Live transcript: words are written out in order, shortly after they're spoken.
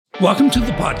Welcome to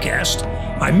the podcast.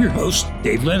 I'm your host,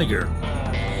 Dave Liniger.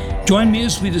 Join me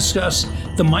as we discuss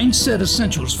the mindset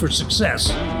essentials for success,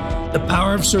 the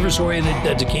power of service-oriented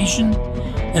dedication,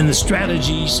 and the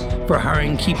strategies for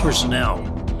hiring key personnel.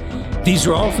 These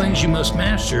are all things you must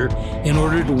master in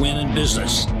order to win in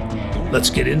business. Let's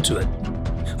get into it.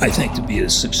 I think to be a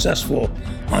successful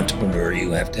entrepreneur, you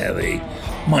have to have a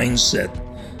mindset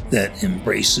that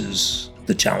embraces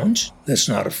the challenge, that's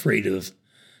not afraid of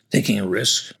taking a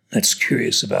risk, that's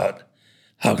curious about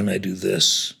how can I do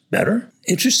this better.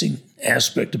 Interesting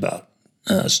aspect about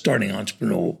starting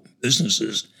entrepreneurial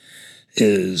businesses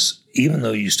is even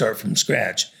though you start from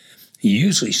scratch, you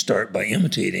usually start by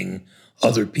imitating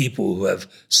other people who have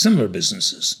similar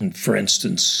businesses. And for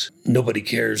instance, nobody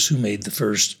cares who made the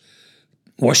first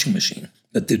washing machine,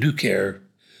 but they do care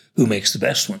who makes the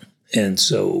best one. And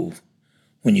so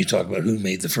when you talk about who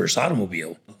made the first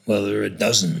automobile, well, there are a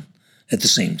dozen at the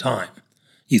same time.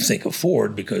 You think of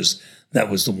Ford because that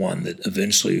was the one that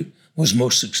eventually was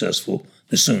most successful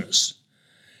the soonest.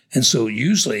 And so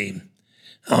usually an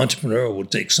entrepreneur will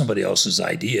take somebody else's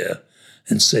idea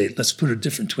and say, let's put a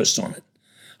different twist on it.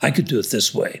 I could do it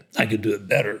this way. I could do it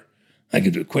better. I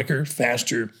could do it quicker,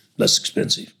 faster, less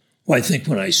expensive. Well, I think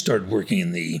when I started working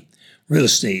in the real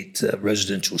estate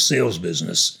residential sales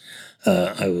business,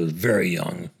 I was very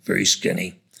young, very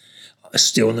skinny,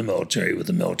 still in the military with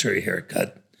a military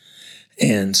haircut.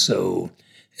 And so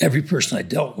every person I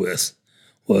dealt with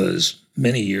was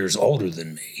many years older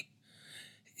than me.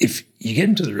 If you get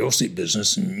into the real estate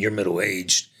business and you're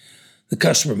middle-aged, the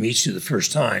customer meets you the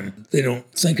first time, they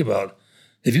don't think about,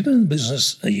 have you been in the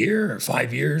business a year or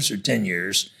 5 years or 10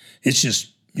 years? It's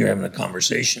just you're having a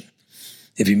conversation.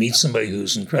 If you meet somebody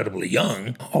who's incredibly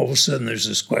young, all of a sudden there's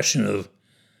this question of,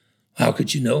 how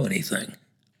could you know anything?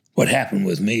 What happened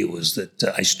with me was that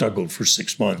I struggled for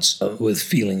 6 months with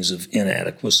feelings of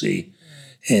inadequacy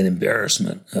and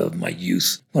embarrassment of my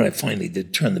youth. When I finally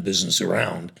did turn the business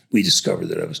around, we discovered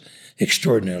that I was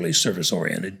extraordinarily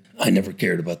service-oriented. I never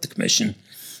cared about the commission,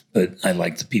 but I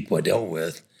liked the people I dealt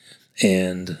with.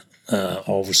 And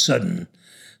all of a sudden,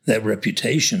 that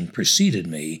reputation preceded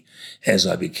me as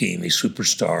I became a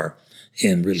superstar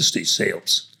in real estate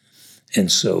sales. And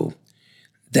so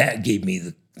that gave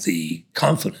me the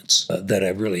confidence that I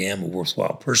really am a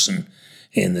worthwhile person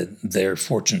and that they're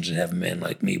fortunate to have a man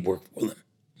like me work for them.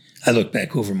 I look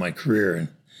back over my career and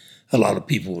a lot of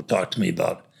people will talk to me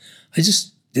about, I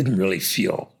just didn't really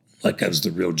feel like I was the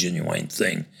real genuine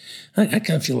thing. I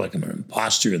kind of feel like I'm an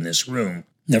imposter in this room.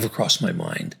 Never crossed my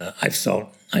mind. I felt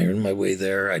I earned my way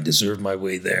there. I deserved my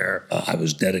way there. I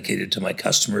was dedicated to my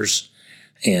customers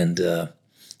and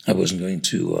I wasn't going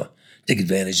to take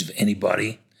advantage of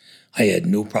anybody. I had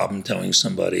no problem telling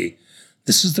somebody,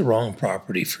 this is the wrong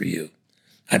property for you.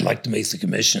 I'd like to make the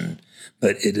commission,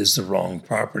 but it is the wrong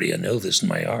property. I know this in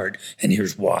my heart, and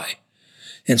here's why.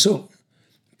 And so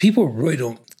people really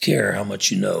don't care how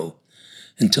much you know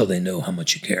until they know how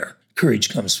much you care. Courage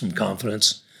comes from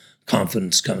confidence.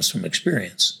 Confidence comes from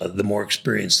experience. The more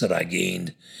experience that I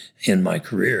gained in my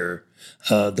career,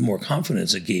 the more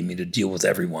confidence it gave me to deal with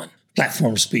everyone.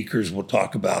 Platform speakers will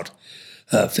talk about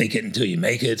fake it until you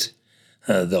make it.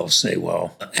 They'll say,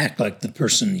 well, act like the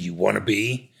person you want to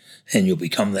be, and you'll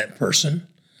become that person.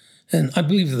 And I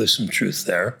believe there's some truth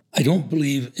there. I don't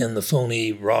believe in the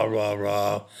phony, rah, rah,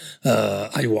 rah,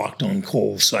 I walked on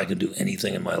coals so I could do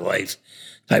anything in my life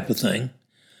type of thing.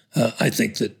 I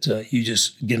think that you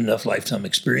just get enough lifetime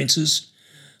experiences,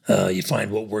 you find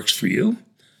what works for you,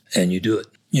 and you do it.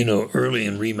 You know, early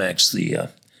in Remax, the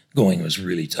going was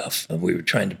really tough. We were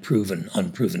trying to prove an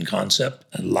unproven concept.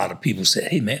 A lot of people say,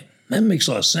 hey, man, that makes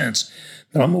a lot of sense,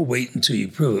 but I'm going to wait until you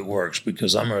prove it works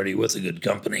because I'm already with a good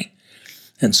company.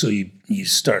 And so you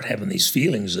start having these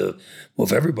feelings of, well,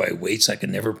 if everybody waits, I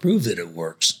can never prove that it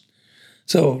works.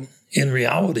 So in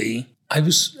reality, I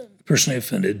was personally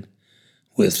offended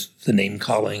with the name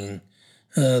calling,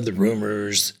 the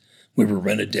rumors. We were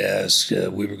rent a desk.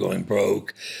 We were going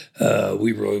broke.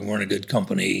 We really weren't a good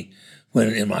company. When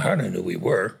in my heart, I knew we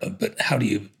were. But how do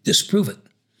you disprove it?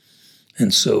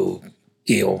 And so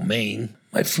Gail Main,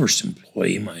 my first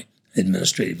employee, my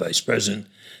administrative vice president,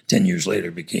 10 years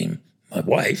later became my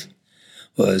wife,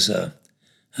 was an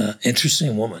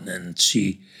interesting woman. And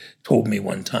she told me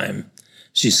one time,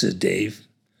 she said, Dave,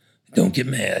 don't get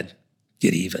mad,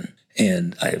 get even.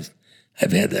 And I've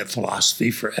had that philosophy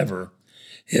forever,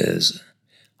 is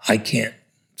I can't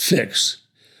fix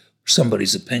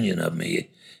somebody's opinion of me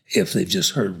if they've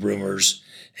just heard rumors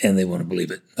and they want to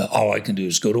believe it. All I can do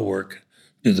is go to work,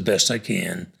 do the best I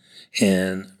can,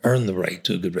 and earn the right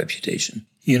to a good reputation.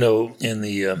 In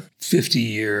the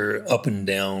 50-year up and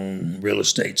down real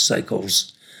estate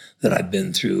cycles that I've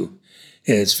been through,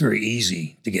 it's very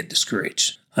easy to get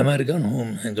discouraged. I might have gone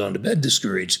home and gone to bed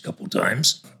discouraged a couple of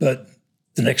times, but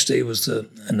the next day was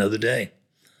another day.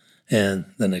 And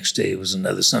the next day was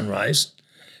another sunrise.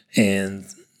 And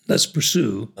let's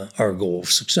pursue our goal of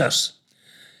success.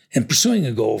 And pursuing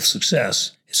a goal of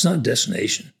success, it's not a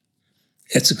destination.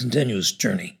 It's a continuous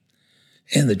journey.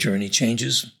 And the journey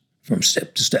changes from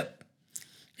step to step.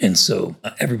 And so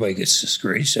everybody gets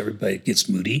discouraged. Everybody gets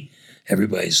moody.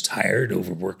 Everybody's tired,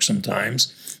 overworked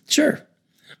sometimes. Sure.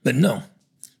 But no,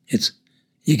 it's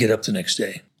you get up the next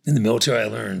day. In the military, I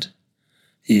learned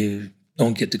you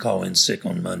don't get to call in sick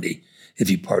on Monday if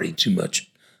you party too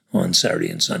much on Saturday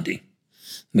and Sunday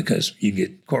because you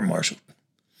get court-martialed.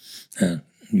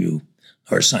 You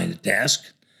are assigned a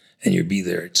task and you'll be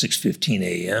there at 6:15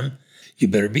 a.m. You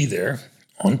better be there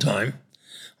on time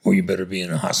or you better be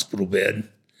in a hospital bed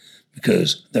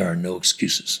because there are no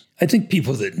excuses. I think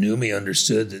people that knew me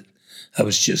understood that I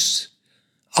was just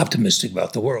optimistic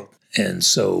about the world. And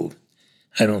so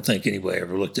I don't think anybody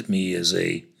ever looked at me as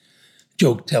a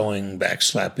joke-telling,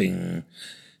 backslapping,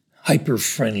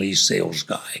 hyper-friendly sales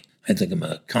guy. I think I'm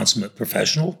a consummate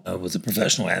professional with a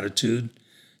professional attitude.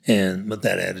 But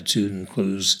that attitude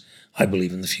includes, I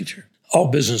believe in the future. All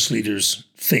business leaders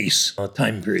face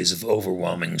time periods of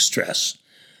overwhelming stress,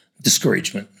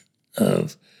 discouragement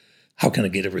of how can I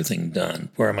get everything done?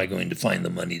 Where am I going to find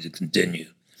the money to continue?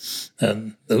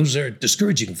 Those are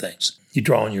discouraging things. You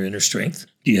draw on your inner strength.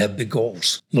 Do you have big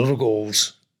goals? Little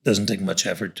goals doesn't take much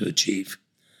effort to achieve.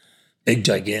 Big,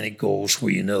 gigantic goals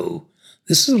where you know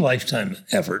this is a lifetime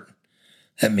effort.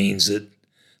 That means that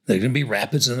there are going to be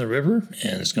rapids in the river,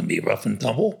 and it's going to be rough and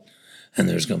tumble, and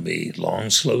there's going to be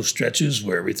long, slow stretches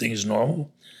where everything is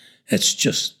normal. It's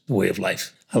just the way of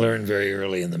life. I learned very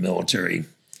early in the military,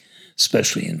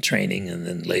 especially in training and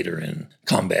then later in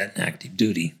combat and active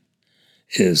duty,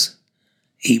 is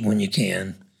eat when you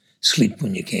can, sleep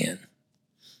when you can,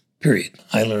 period.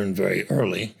 I learned very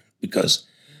early because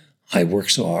I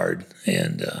worked so hard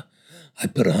and I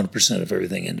put 100% of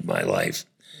everything into my life.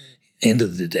 End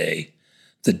of the day,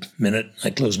 the minute I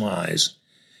close my eyes,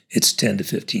 it's 10 to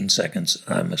 15 seconds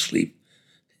and I'm asleep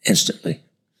instantly.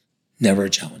 Never a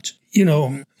challenge.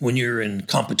 When you're in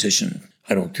competition,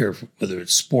 I don't care whether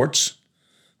it's sports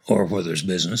or whether it's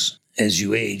business. As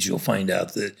you age, you'll find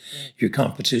out that your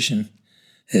competition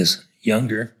is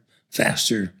younger,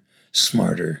 faster,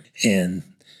 smarter, and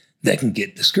that can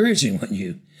get discouraging when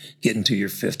you get into your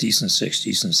 50s and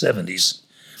 60s and 70s.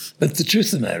 But the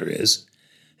truth of the matter is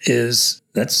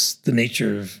that's the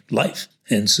nature of life.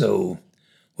 And so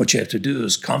what you have to do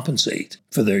is compensate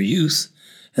for their youth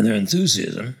and their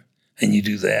enthusiasm, and you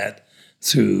do that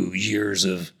through years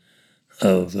of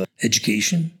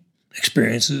education,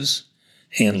 experiences,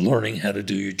 and learning how to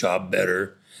do your job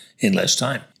better in less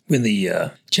time. When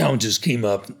the challenges came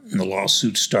up and the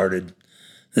lawsuits started,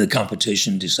 the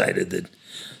competition decided that,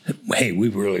 hey, we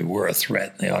really were a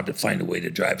threat. They ought to find a way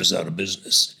to drive us out of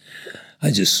business.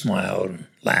 I just smiled and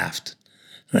laughed.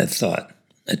 And I thought,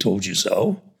 I told you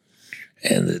so.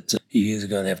 And that you're either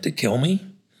going to have to kill me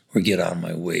or get out of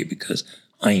my way because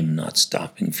I am not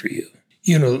stopping for you.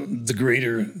 The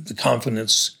greater the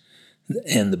confidence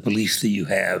and the belief that you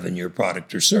have in your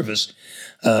product or service,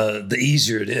 the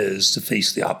easier it is to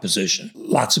face the opposition.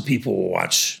 Lots of people will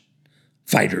watch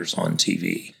fighters on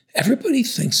TV. Everybody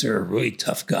thinks they're a really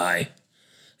tough guy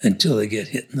until they get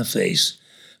hit in the face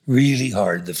really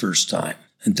hard the first time.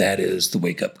 And that is the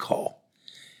wake-up call.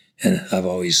 And I've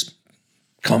always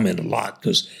commented a lot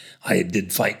because I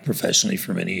did fight professionally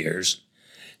for many years.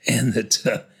 And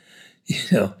that,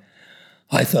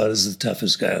 I thought I was the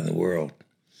toughest guy in the world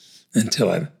until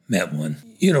I met one.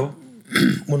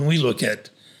 When we look at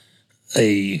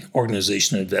a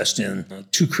organization to invest in,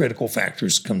 two critical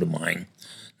factors come to mind.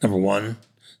 Number one,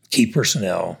 key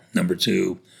personnel. Number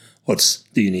two, what's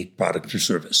the unique product or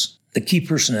service? The key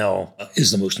personnel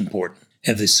is the most important.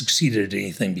 Have they succeeded at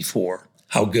anything before?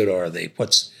 How good are they?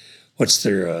 What's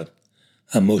their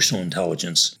emotional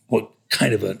intelligence? What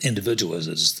kind of an individual is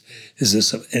this? Is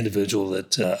this an individual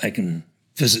that I can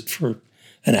visit for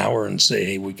an hour and say,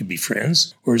 hey, we could be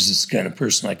friends? Or is this the kind of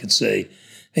person I can say,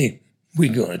 hey, we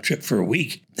can go on a trip for a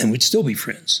week and we'd still be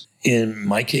friends? In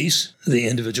my case, the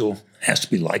individual has to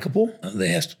be likable. They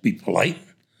have to be polite.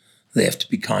 They have to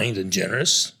be kind and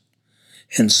generous.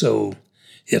 And so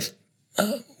if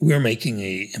we're making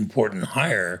an important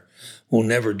hire, we'll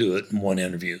never do it in one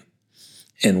interview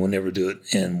and we'll never do it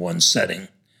in one setting.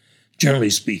 Generally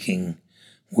speaking,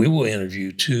 we will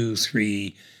interview 2,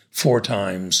 3, 4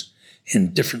 times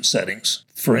in different settings.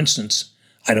 For instance,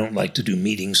 I don't like to do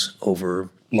meetings over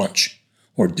lunch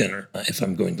or dinner. If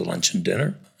I'm going to lunch and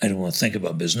dinner, I don't want to think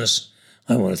about business.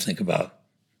 I want to think about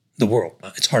the world.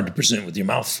 It's hard to present with your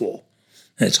mouth full,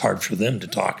 and it's hard for them to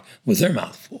talk with their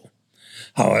mouth full.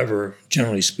 However,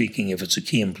 generally speaking, if it's a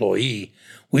key employee,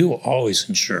 we will always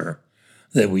ensure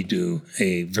that we do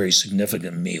a very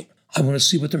significant meal. I want to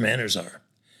see what their manners are.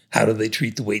 How do they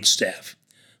treat the wait staff?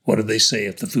 What do they say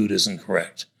if the food isn't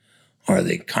correct? Are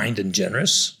they kind and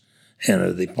generous? And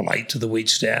are they polite to the wait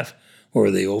staff? Or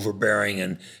are they overbearing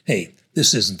and, hey,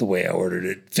 this isn't the way I ordered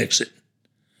it, fix it?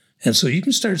 And so you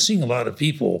can start seeing a lot of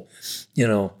people,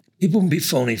 people can be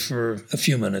phony for a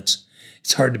few minutes.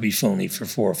 It's hard to be phony for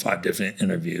 4 or 5 different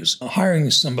interviews. Hiring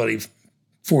somebody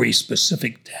for a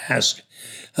specific task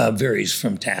varies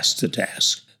from task to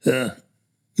task. The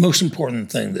most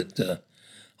important thing that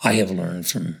I have learned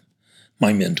from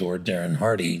my mentor, Darren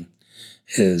Hardy,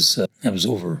 is I was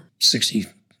over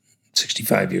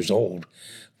 65 years old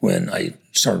when I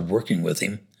started working with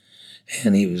him,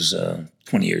 and he was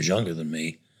 20 years younger than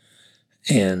me.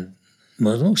 And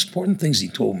one of the most important things he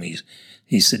told me,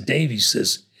 he said, Dave, he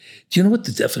says, do you know what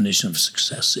the definition of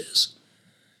success is?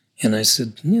 And I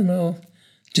said,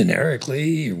 generically,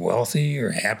 you're wealthy,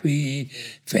 you're happy,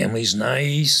 family's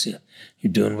nice,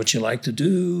 you're doing what you like to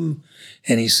do.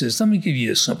 And he says, let me give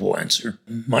you a simple answer.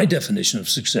 My definition of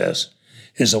success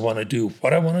is I want to do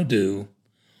what I want to do,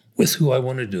 with who I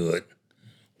want to do it,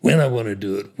 when I want to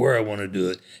do it, where I want to do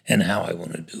it, and how I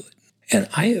want to do it. And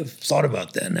I have thought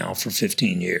about that now for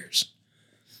 15 years.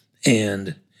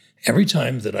 And every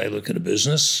time that I look at a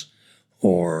business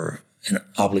or an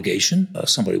obligation,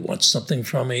 somebody wants something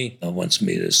from me, wants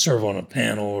me to serve on a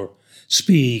panel or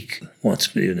speak,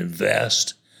 wants me to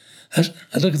invest, I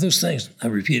look at those things. I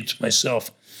repeat it to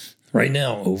myself right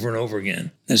now over and over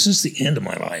again. This is the end of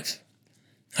my life.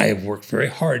 I have worked very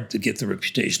hard to get the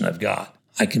reputation I've got.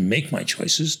 I can make my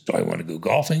choices. Do I want to go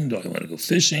golfing? Do I want to go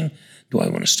fishing? Do I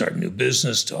want to start a new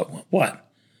business? Do I want what?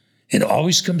 It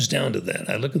always comes down to that.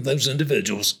 I look at those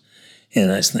individuals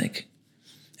and I think,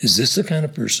 is this the kind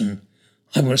of person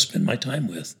I want to spend my time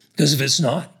with? Because if it's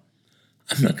not,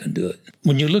 I'm not going to do it.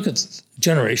 When you look at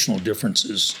generational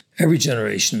differences, every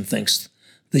generation thinks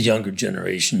the younger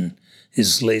generation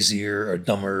is lazier or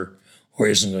dumber or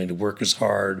isn't going to work as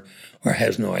hard or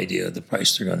has no idea the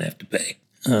price they're going to have to pay.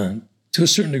 To a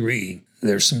certain degree,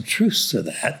 there's some truth to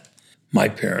that. My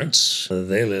parents,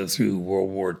 they lived through World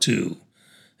War II,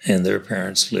 and their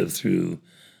parents lived through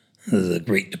the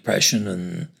Great Depression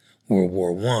and World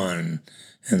War I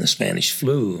and the Spanish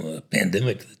flu, a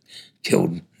pandemic that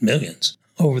killed millions.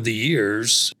 Over the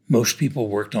years, most people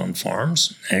worked on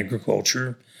farms,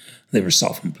 agriculture. They were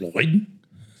self-employed.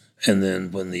 And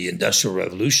then when the Industrial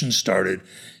Revolution started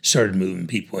moving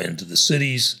people into the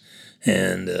cities,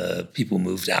 and people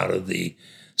moved out of the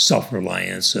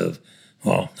self-reliance of,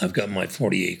 well, I've got my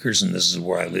 40 acres and this is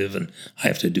where I live and I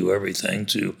have to do everything,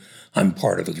 to I'm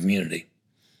part of a community.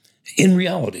 In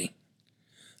reality,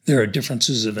 there are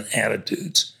differences in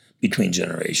attitudes between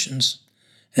generations,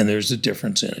 and there's a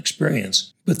difference in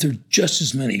experience, but there are just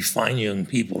as many fine young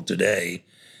people today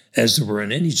as there were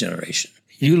in any generation.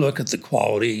 You look at the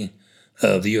quality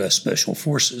of the U.S. Special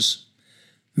Forces,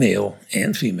 male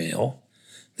and female,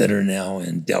 that are now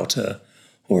in Delta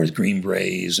or the Green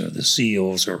Berets or the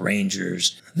SEALs or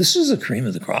Rangers. This is the cream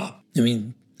of the crop. I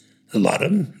mean, a lot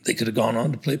of them, they could have gone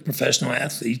on to play professional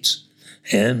athletes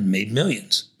and made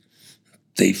millions.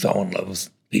 They fell in love with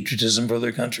patriotism for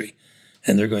their country,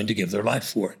 and they're going to give their life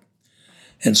for it.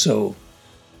 And so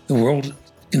the world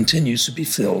continues to be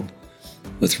filled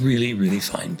with really, really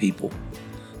fine people.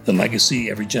 The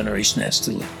legacy every generation has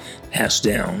to pass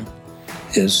down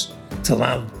is to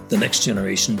allow the next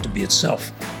generation to be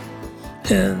itself.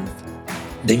 And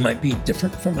they might be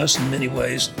different from us in many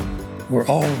ways. We're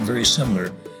all very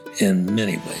similar in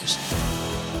many ways.